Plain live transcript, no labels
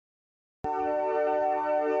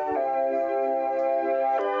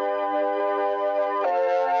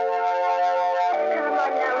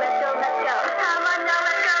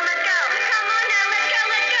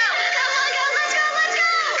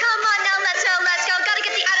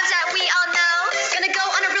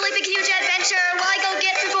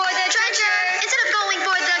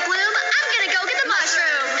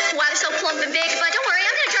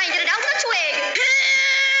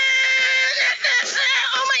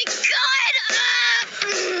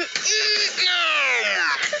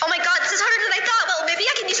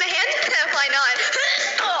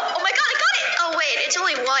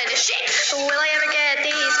Shit! Will I ever get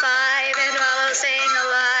these 5 and while staying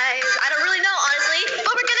alive? I don't really know, honestly,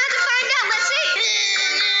 but we're gonna have to find out. Let's see.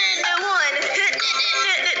 1, 2, 3,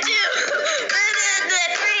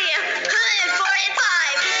 4, and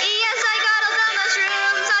 5. Yes, I got all the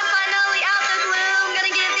mushrooms. I'm finally out the gloom.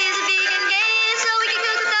 Gonna give these a vegan gaze so we can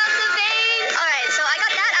cook without the vein. Alright, so I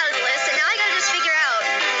got that out of the list, and now I gotta just figure out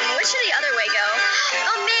which should the other way go.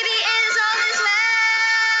 Oh, maybe it is all this way.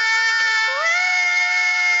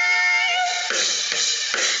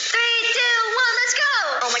 3, 2, 1, let's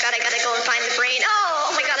go! Oh my god, I gotta go and find the brain.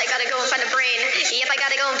 Oh my god, I gotta go and find the brain. Yep, I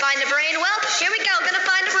gotta go and find the brain. Well, here we go, gonna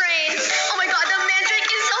find the brain. Oh my god, the magic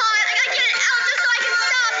is so hot. I gotta get it out just so I can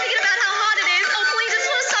stop thinking about how hot it is. Oh please, just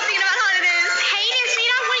stop thinking about how hot it is. Hey there,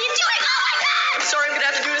 sweetheart, what are you doing? Oh my god! Sorry, I'm gonna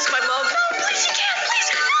have to do this to my mom.